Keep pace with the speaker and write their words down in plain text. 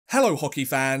Hello hockey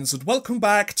fans and welcome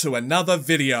back to another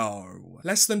video.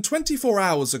 Less than 24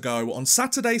 hours ago, on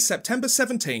Saturday, September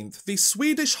 17th, the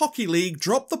Swedish Hockey League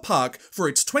dropped the puck for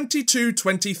its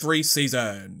 22-23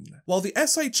 season. While the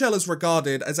SHL is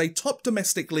regarded as a top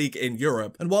domestic league in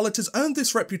Europe, and while it has earned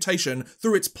this reputation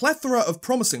through its plethora of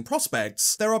promising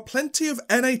prospects, there are plenty of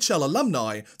NHL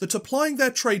alumni that are plying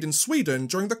their trade in Sweden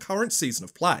during the current season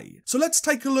of play. So let's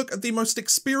take a look at the most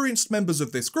experienced members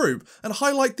of this group and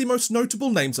highlight the most notable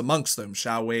names amongst them,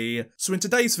 shall we? So in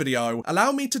today's video,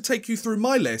 allow me to take you through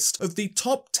my list of the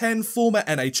top 10 former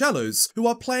NHLers who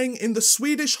are playing in the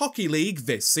Swedish Hockey League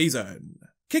this season.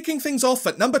 Kicking things off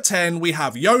at number 10, we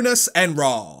have Jonas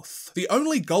Enroth. The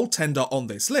only goaltender on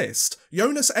this list,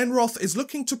 Jonas Enroth is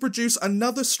looking to produce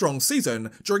another strong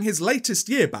season during his latest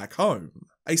year back home.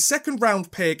 A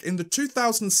second-round pick in the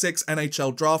 2006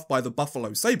 NHL draft by the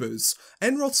Buffalo Sabres,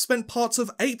 Enroth spent parts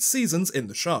of 8 seasons in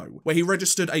the show, where he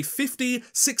registered a 50,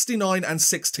 69 and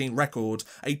 16 record,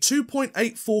 a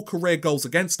 2.84 career goals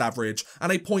against average,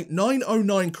 and a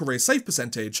 .909 career save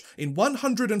percentage in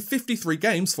 153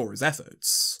 games for his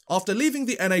efforts. After leaving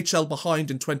the NHL behind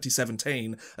in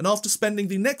 2017, and after spending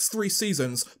the next 3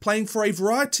 seasons playing for a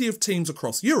variety of teams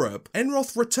across Europe,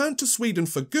 Enroth returned to Sweden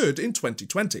for good in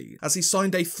 2020, as he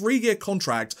signed a 3-year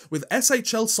contract with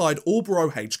SHL side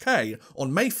Åbro HK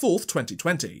on May 4th,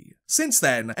 2020. Since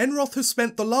then, Enroth has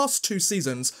spent the last 2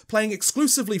 seasons playing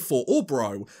exclusively for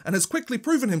Åbro and has quickly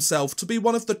proven himself to be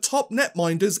one of the top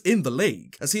netminders in the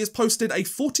league, as he has posted a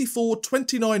 44,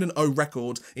 29-0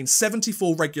 record in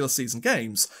 74 regular season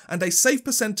games and a save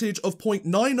percentage of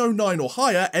 .909 or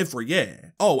higher every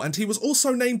year. Oh, and he was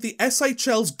also named the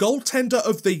SHL's Goaltender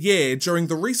of the Year during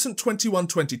the recent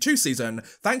 21-22 season,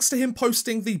 thanks to him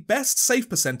posting the best save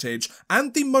percentage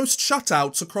and the most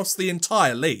shutouts across the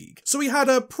entire league. So he had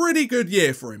a pretty good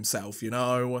year for himself, you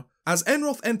know. As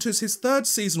Enroth enters his 3rd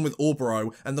season with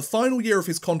Åbro and the final year of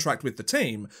his contract with the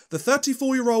team, the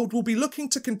 34-year-old will be looking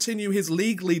to continue his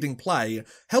league-leading play,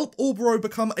 help Åbro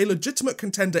become a legitimate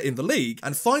contender in the league,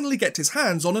 and finally get his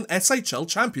hands on an SHL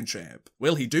championship.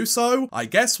 Will he do so? I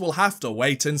guess we'll have to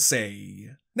wait and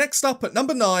see. Next up at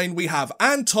number 9, we have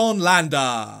Anton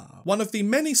Lander. One of the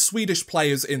many Swedish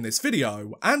players in this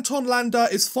video, Anton Lander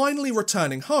is finally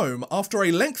returning home after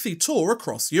a lengthy tour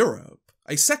across Europe.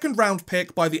 A second-round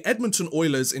pick by the Edmonton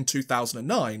Oilers in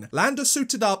 2009, Lander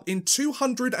suited up in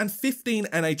 215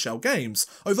 NHL games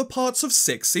over parts of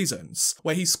 6 seasons,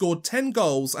 where he scored 10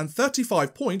 goals and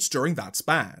 35 points during that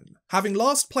span. Having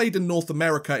last played in North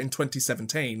America in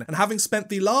 2017, and having spent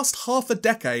the last half a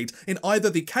decade in either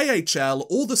the KHL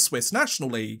or the Swiss National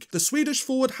League, the Swedish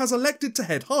forward has elected to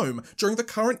head home during the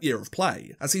current year of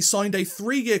play, as he signed a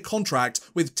 3-year contract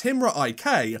with Timrå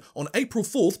IK on April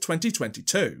 4th,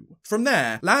 2022. From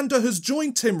there, Lander has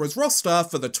joined Timrå's roster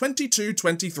for the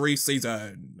 22-23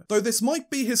 season. Though this might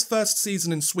be his first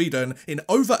season in Sweden in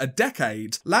over a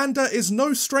decade, Lander is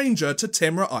no stranger to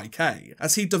Timrå IK,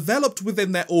 as he developed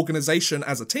within their organisation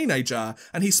as a teenager,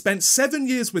 and he spent 7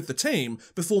 years with the team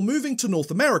before moving to North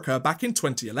America back in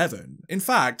 2011. In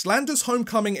fact, Lander's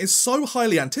homecoming is so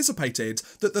highly anticipated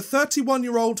that the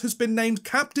 31-year-old has been named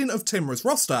captain of Timrå's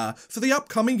roster for the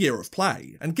upcoming year of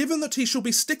play, and given that he shall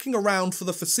be sticking around for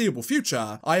the foreseeable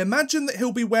future, I imagine that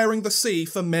he'll be wearing the C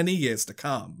for many years to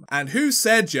come. And who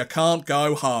said you can't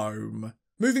go home?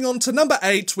 Moving on to number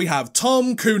 8, we have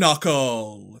Tom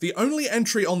Kuhnhackl. The only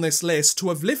entry on this list to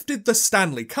have lifted the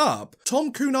Stanley Cup,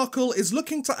 Tom Kuhnhackl is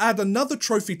looking to add another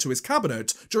trophy to his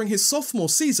cabinet during his sophomore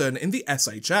season in the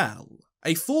SHL.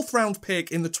 A 4th-round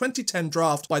pick in the 2010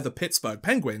 draft by the Pittsburgh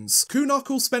Penguins,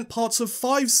 Kuhnhackl spent parts of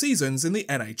 5 seasons in the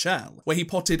NHL, where he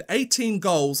potted 18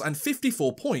 goals and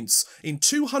 54 points in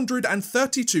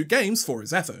 232 games for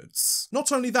his efforts.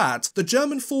 Not only that, the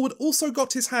German forward also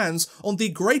got his hands on the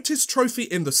greatest trophy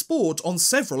in the sport on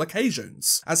several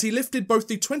occasions, as he lifted both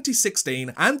the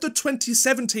 2016 and the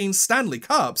 2017 Stanley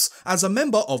Cups as a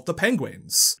member of the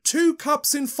Penguins. 2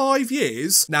 cups in 5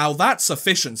 years? Now that's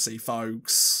efficiency,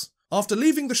 folks. After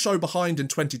leaving the show behind in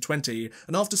 2020,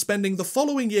 and after spending the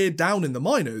following year down in the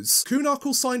minors,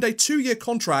 Kuhnhackl signed a 2-year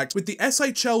contract with the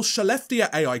SHL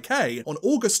Skellefteå AIK on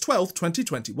August 12,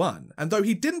 2021, and though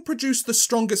he didn't produce the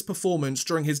strongest performance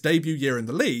during his debut year in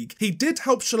the league, he did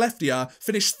help Skellefteå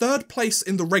finish 3rd place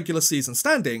in the regular season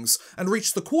standings, and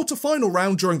reach the quarter-final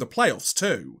round during the playoffs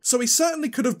too. So he certainly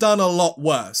could have done a lot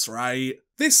worse, right?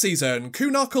 This season,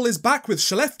 Kuhnhackl is back with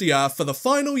Skellefteå for the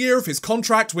final year of his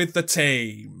contract with the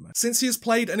team. Since he has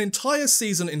played an entire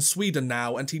season in Sweden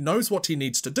now and he knows what he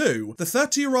needs to do, the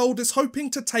 30-year-old is hoping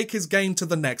to take his game to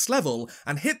the next level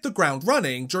and hit the ground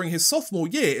running during his sophomore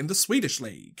year in the Swedish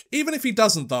League. Even if he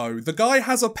doesn't though, the guy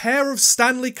has a pair of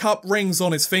Stanley Cup rings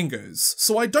on his fingers,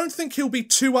 so I don't think he'll be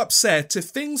too upset if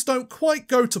things don't quite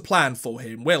go to plan for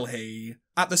him, will he?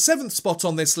 At the 7th spot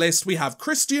on this list, we have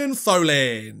Christian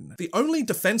Folin. The only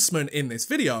defenseman in this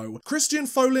video, Christian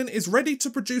Folin is ready to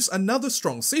produce another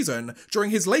strong season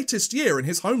during his latest year in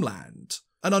his homeland.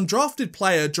 An undrafted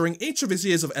player during each of his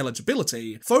years of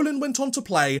eligibility, Folin went on to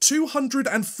play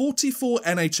 244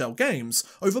 NHL games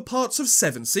over parts of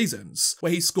 7 seasons,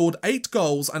 where he scored 8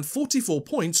 goals and 44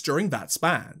 points during that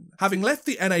span. Having left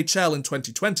the NHL in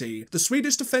 2020, the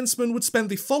Swedish defenseman would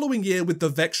spend the following year with the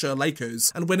Växjö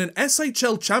Lakers and win an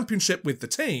SHL championship with the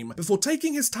team before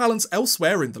taking his talents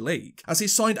elsewhere in the league, as he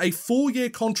signed a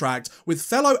 4-year contract with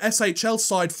fellow SHL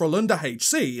side Frölunda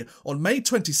HC on May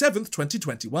 27,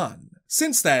 2021.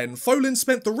 Since then, Folin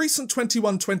spent the recent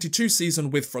 21-22 season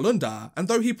with Frölunda, and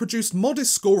though he produced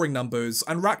modest scoring numbers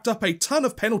and racked up a ton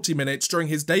of penalty minutes during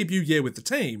his debut year with the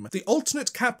team, the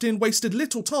alternate captain wasted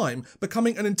little time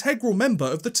becoming an integral member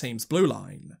of the team's blue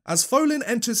line. As Folin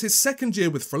enters his second year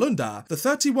with Frölunda, the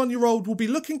 31-year-old will be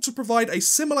looking to provide a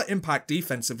similar impact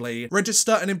defensively,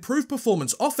 register an improved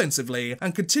performance offensively,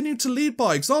 and continue to lead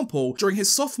by example during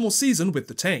his sophomore season with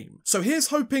the team. So here's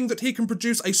hoping that he can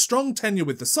produce a strong tenure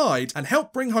with the side and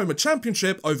help bring home a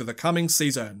championship over the coming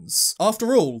seasons.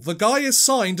 After all, the guy is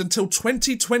signed until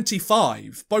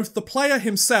 2025. Both the player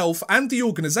himself and the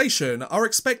organisation are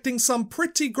expecting some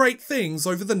pretty great things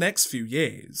over the next few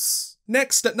years.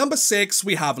 Next, at number 6,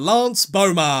 we have Lance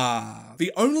Bouma.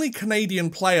 The only Canadian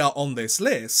player on this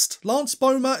list, Lance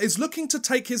Bouma is looking to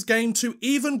take his game to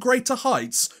even greater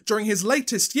heights during his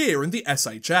latest year in the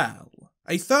SHL.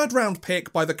 A 3rd-round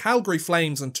pick by the Calgary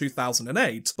Flames in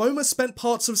 2008, Bouma spent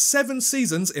parts of 7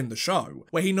 seasons in the show,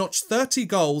 where he notched 30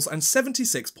 goals and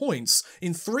 76 points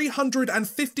in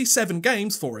 357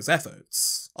 games for his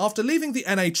efforts. After leaving the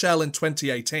NHL in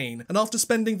 2018, and after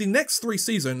spending the next 3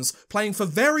 seasons playing for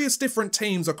various different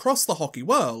teams across the hockey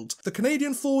world, the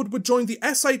Canadian forward would join the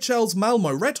SHL's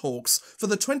Malmö Redhawks for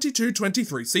the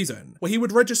 22-23 season, where he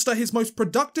would register his most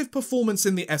productive performance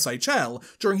in the SHL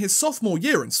during his sophomore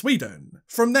year in Sweden.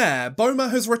 From there,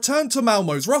 Bouma has returned to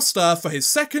Malmö's roster for his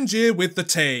 2nd year with the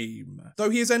team. Though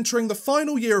he is entering the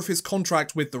final year of his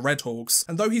contract with the Redhawks,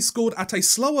 and though he scored at a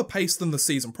slower pace than the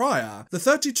season prior, the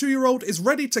 32-year-old is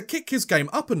ready to kick his game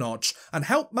up a notch and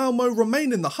help Malmö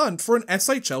remain in the hunt for an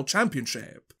SHL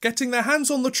championship. Getting their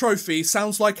hands on the trophy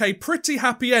sounds like a pretty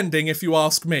happy ending if you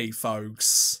ask me,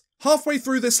 folks. Halfway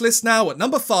through this list now, at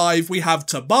number 5, we have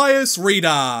Tobias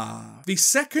Rieder. The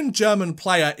 2nd German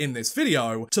player in this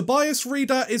video, Tobias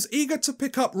Rieder is eager to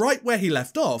pick up right where he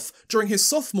left off during his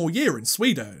sophomore year in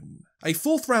Sweden. A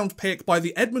 4th-round pick by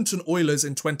the Edmonton Oilers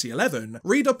in 2011,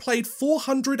 Rieder played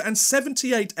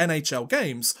 478 NHL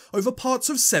games over parts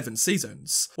of 7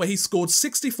 seasons, where he scored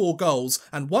 64 goals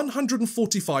and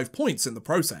 145 points in the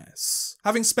process.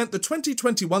 Having spent the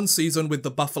 2021 season with the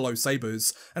Buffalo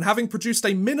Sabres, and having produced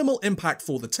a minimal impact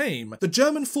for the team, the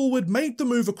German forward made the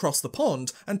move across the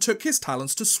pond and took his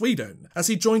talents to Sweden, as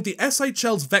he joined the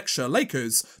SHL's Växjö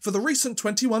Lakers for the recent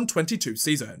 21-22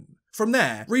 season. From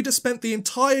there, Rieder spent the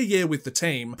entire year with the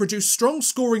team, produced strong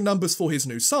scoring numbers for his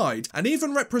new side, and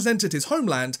even represented his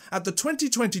homeland at the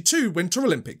 2022 Winter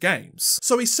Olympic Games.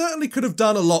 So he certainly could have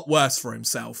done a lot worse for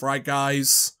himself, right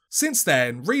guys? Since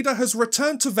then, Rieder has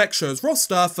returned to Växjö's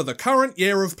roster for the current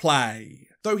year of play.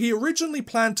 Though he originally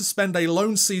planned to spend a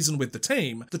lone season with the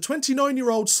team, the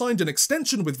 29-year-old signed an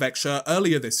extension with Växjö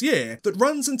earlier this year that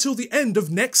runs until the end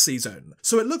of next season,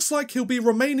 so it looks like he'll be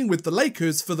remaining with the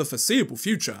Lakers for the foreseeable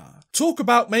future. Talk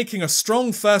about making a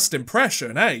strong first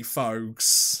impression, eh,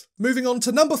 folks? Moving on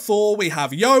to number 4, we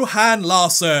have Johan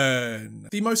Larsson.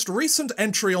 The most recent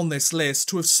entry on this list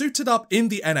to have suited up in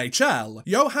the NHL,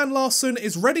 Johan Larsson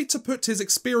is ready to put his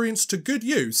experience to good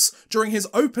use during his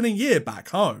opening year back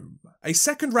home. A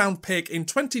 2nd-round pick in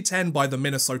 2010 by the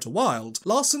Minnesota Wild,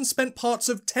 Larsson spent parts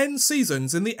of 10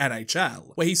 seasons in the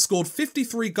NHL, where he scored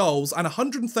 53 goals and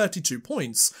 132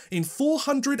 points in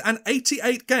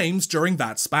 488 games during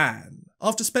that span.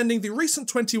 After spending the recent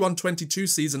 21-22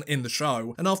 season in the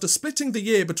show, and after splitting the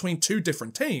year between 2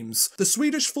 different teams, the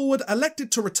Swedish forward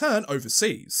elected to return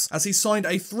overseas, as he signed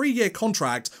a 3-year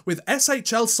contract with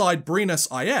SHL side Brynäs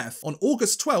IF on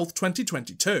August 12,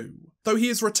 2022. Though he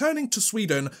is returning to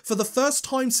Sweden for the first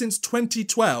time since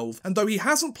 2012, and though he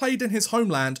hasn't played in his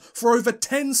homeland for over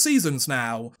 10 seasons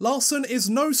now, Larsson is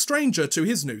no stranger to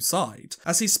his new side,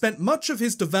 as he spent much of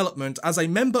his development as a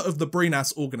member of the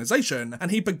Brynäs organisation,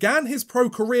 and he began his pro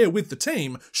career with the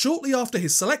team shortly after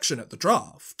his selection at the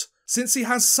draft. Since he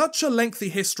has such a lengthy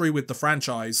history with the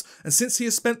franchise, and since he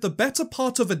has spent the better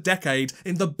part of a decade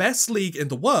in the best league in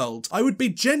the world, I would be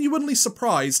genuinely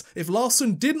surprised if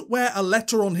Larsson didn't wear a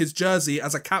letter on his jersey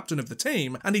as a captain of the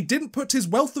team, and he didn't put his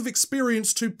wealth of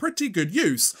experience to pretty good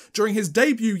use during his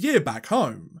debut year back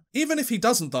home. Even if he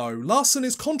doesn't though, Larsson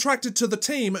is contracted to the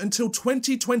team until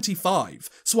 2025,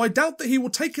 so I doubt that he will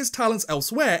take his talents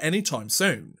elsewhere anytime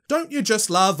soon. Don't you just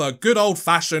love a good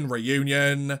old-fashioned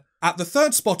reunion? At the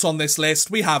third spot on this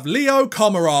list, we have Leo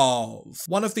Komarov.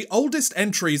 One of the oldest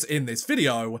entries in this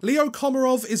video, Leo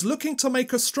Komarov is looking to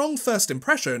make a strong first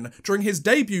impression during his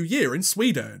debut year in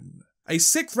Sweden. A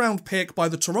 6th round pick by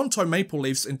the Toronto Maple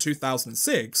Leafs in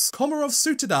 2006, Komarov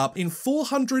suited up in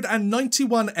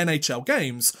 491 NHL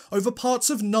games over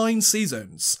parts of 9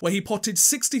 seasons, where he potted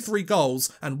 63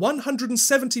 goals and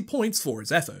 170 points for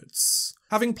his efforts.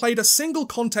 Having played a single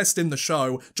contest in the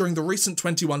show during the recent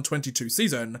 21-22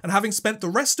 season, and having spent the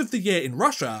rest of the year in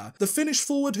Russia, the Finnish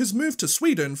forward has moved to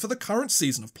Sweden for the current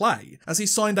season of play, as he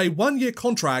signed a 1-year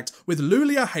contract with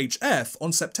Luleå HF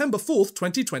on September 4th,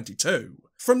 2022.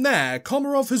 From there,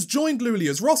 Komarov has joined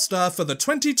Luleå's roster for the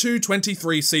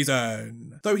 22-23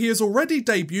 season. Though he has already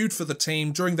debuted for the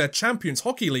team during their Champions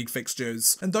Hockey League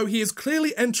fixtures, and though he is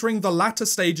clearly entering the latter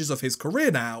stages of his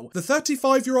career now, the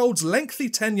 35-year-old's lengthy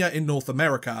tenure in North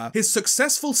America, his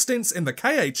successful stints in the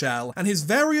KHL, and his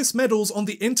various medals on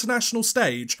the international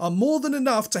stage are more than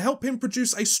enough to help him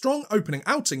produce a strong opening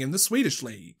outing in the Swedish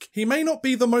League. He may not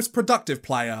be the most productive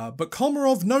player, but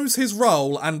Komarov knows his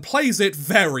role and plays it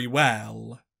very well.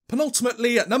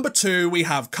 Penultimately, at number 2, we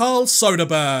have Carl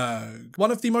Soderberg.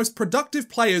 One of the most productive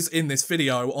players in this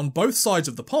video on both sides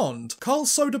of the pond, Carl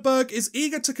Soderberg is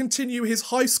eager to continue his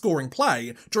high-scoring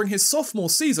play during his sophomore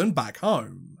season back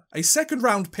home. A 2nd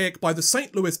round pick by the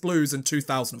St. Louis Blues in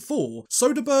 2004,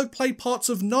 Soderberg played parts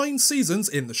of 9 seasons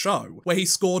in the show, where he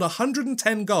scored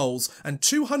 110 goals and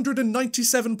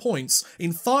 297 points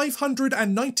in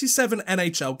 597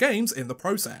 NHL games in the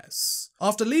process.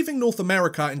 After leaving North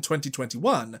America in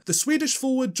 2021, the Swedish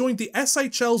forward joined the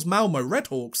SHL's Malmö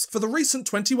Redhawks for the recent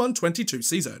 21-22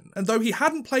 season, and though he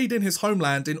hadn't played in his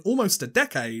homeland in almost a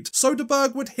decade,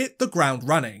 Soderberg would hit the ground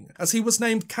running, as he was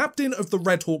named captain of the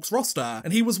Redhawks roster,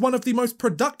 and he was one of the most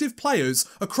productive players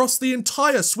across the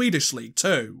entire Swedish league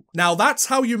too. Now that's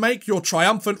how you make your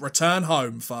triumphant return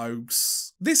home,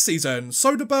 folks. This season,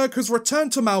 Soderberg has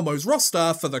returned to Malmö's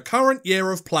roster for the current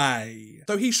year of play.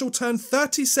 Though he shall turn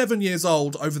 37 years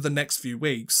old over the next few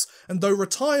weeks, and though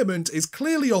retirement is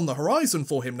clearly on the horizon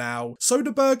for him now,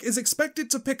 Soderberg is expected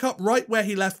to pick up right where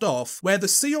he left off, wear the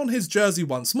C on his jersey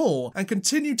once more, and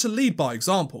continue to lead by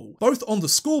example, both on the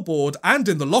scoreboard and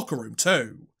in the locker room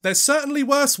too. There's certainly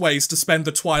worse ways to spend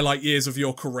the twilight years of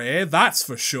your career, that's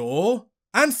for sure.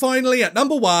 And finally, at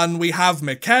number 1, we have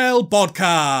Mikhail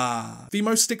Bodka. The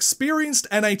most experienced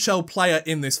NHL player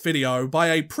in this video by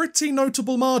a pretty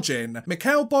notable margin,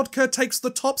 Mikhail Bodka takes the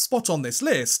top spot on this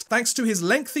list thanks to his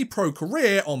lengthy pro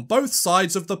career on both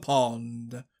sides of the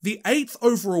pond. The 8th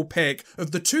overall pick of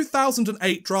the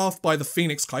 2008 draft by the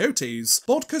Phoenix Coyotes,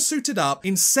 Bodka suited up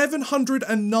in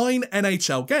 709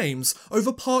 NHL games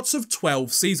over parts of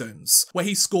 12 seasons, where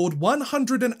he scored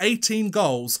 118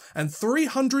 goals and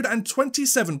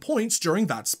 327 points during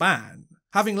that span.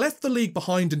 Having left the league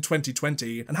behind in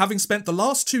 2020, and having spent the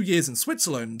last 2 years in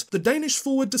Switzerland, the Danish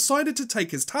forward decided to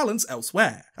take his talents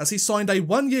elsewhere, as he signed a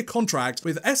 1-year contract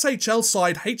with SHL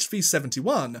side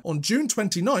HV71 on June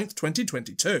 29th,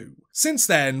 2022. Since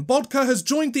then, Bodka has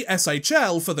joined the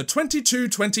SHL for the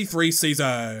 22-23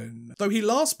 season. Though he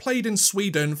last played in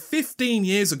Sweden 15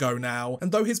 years ago now,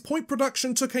 and though his point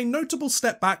production took a notable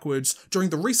step backwards during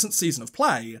the recent season of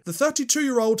play, the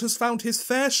 32-year-old has found his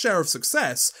fair share of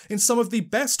success in some of the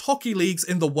best hockey leagues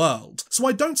in the world, so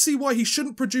I don't see why he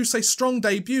shouldn't produce a strong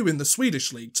debut in the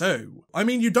Swedish league too. I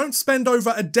mean, you don't spend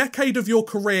over a decade of your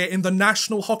career in the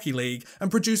National Hockey League and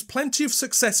produce plenty of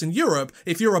success in Europe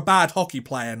if you're a bad hockey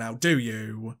player now, do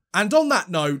you? And on that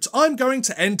note, I'm going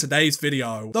to end today's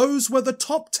video. Those were the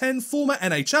top 10 former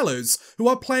NHLers who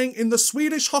are playing in the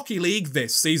Swedish Hockey League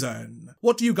this season.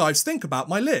 What do you guys think about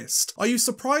my list? Are you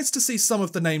surprised to see some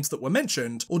of the names that were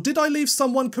mentioned, or did I leave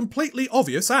someone completely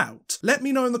obvious out? Let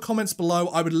me know in the comments below,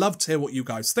 I would love to hear what you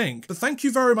guys think. But thank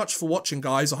you very much for watching,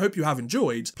 guys. I hope you have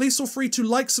enjoyed. Please feel free to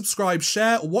like, subscribe,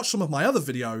 share, or watch some of my other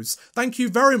videos. Thank you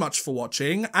very much for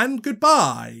watching, and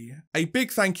goodbye! A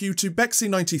big thank you to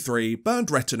Bexy93,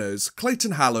 Burned Retinas,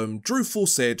 Clayton Hallam, Drew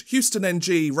Fawcett, Houston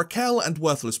NG, Raquel, and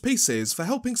Worthless Pieces for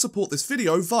helping support this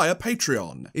video via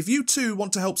Patreon. If you too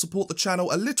want to help support the channel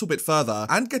a little bit further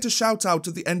and get a shout out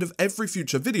at the end of every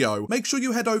future video, make sure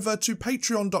you head over to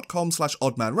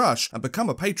patreon.com/oddmanrush and become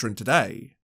a patron today.